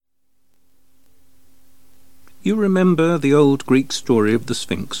You remember the old Greek story of the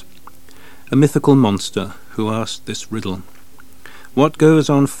Sphinx, a mythical monster who asked this riddle: what goes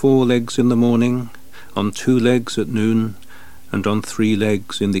on 4 legs in the morning, on 2 legs at noon, and on 3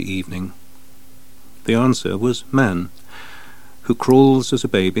 legs in the evening? The answer was man, who crawls as a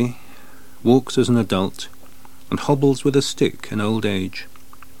baby, walks as an adult, and hobbles with a stick in old age.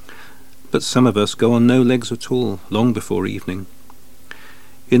 But some of us go on no legs at all long before evening.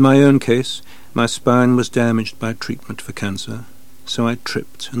 In my own case, my spine was damaged by treatment for cancer, so I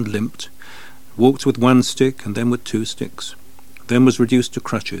tripped and limped, walked with 1 stick and then with 2 sticks, then was reduced to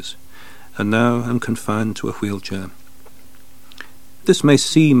crutches, and now am confined to a wheelchair. This may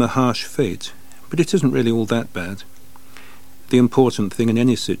seem a harsh fate, but it isn't really all that bad. The important thing in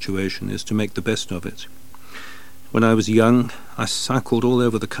any situation is to make the best of it. When I was young, I cycled all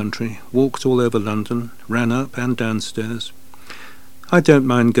over the country, walked all over London, ran up and downstairs. I don't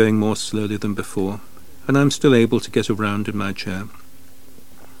mind going more slowly than before, and I'm still able to get around in my chair.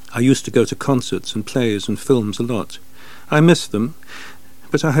 I used to go to concerts and plays and films a lot. I miss them,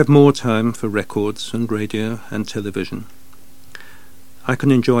 but I have more time for records and radio and television. I can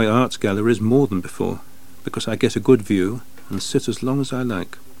enjoy art galleries more than before, because I get a good view and sit as long as I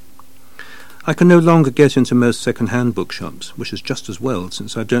like. I can no longer get into most second-hand bookshops, which is just as well,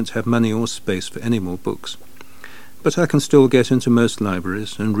 since I don't have money or space for any more books. But I can still get into most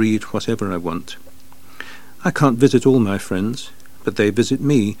libraries and read whatever I want. I can't visit all my friends, but they visit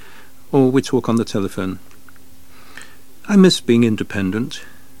me, or we talk on the telephone. I miss being independent,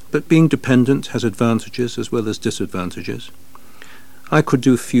 but being dependent has advantages as well as disadvantages. I could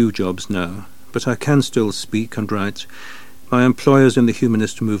do few jobs now, but I can still speak and write. My employers in the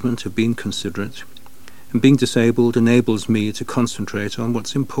humanist movement have been considerate, and being disabled enables me to concentrate on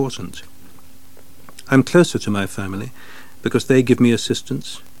what's important. I'm closer to my family because they give me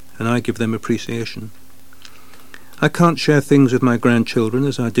assistance and I give them appreciation. I can't share things with my grandchildren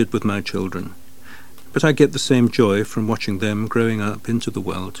as I did with my children, but I get the same joy from watching them growing up into the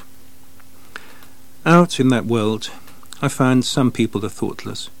world. Out in that world, I find some people are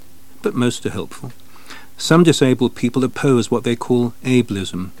thoughtless, but most are helpful. Some disabled people oppose what they call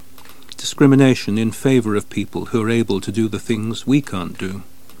ableism, discrimination in favour of people who are able to do the things we can't do.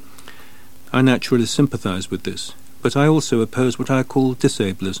 I naturally sympathise with this, but I also oppose what I call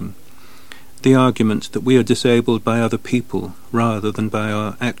disablism, the argument that we are disabled by other people rather than by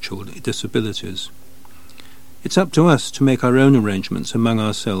our actual disabilities. It's up to us to make our own arrangements among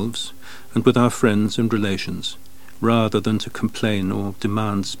ourselves and with our friends and relations, rather than to complain or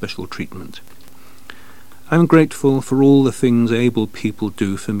demand special treatment. I'm grateful for all the things able people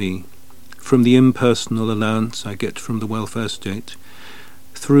do for me, from the impersonal allowance I get from the welfare state,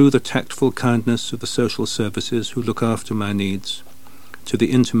 through the tactful kindness of the social services who look after my needs, to the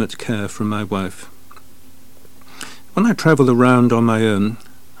intimate care from my wife. When I travel around on my own,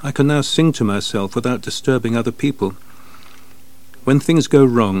 I can now sing to myself without disturbing other people. When things go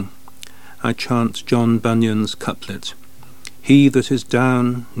wrong, I chant John Bunyan's couplet: "He that is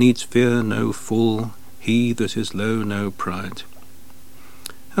down needs fear no fall, he that is low no pride."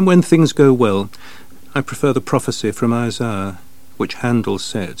 And when things go well, I prefer the prophecy from Isaiah, which Handel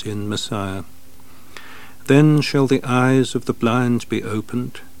said in Messiah: "Then shall the eyes of the blind be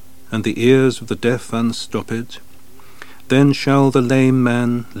opened, and the ears of the deaf unstopped. Then shall the lame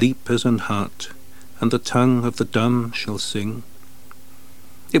man leap as an hart, and the tongue of the dumb shall sing."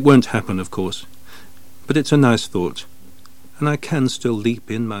 It won't happen, of course, but it's a nice thought, and I can still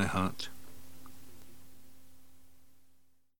leap in my heart.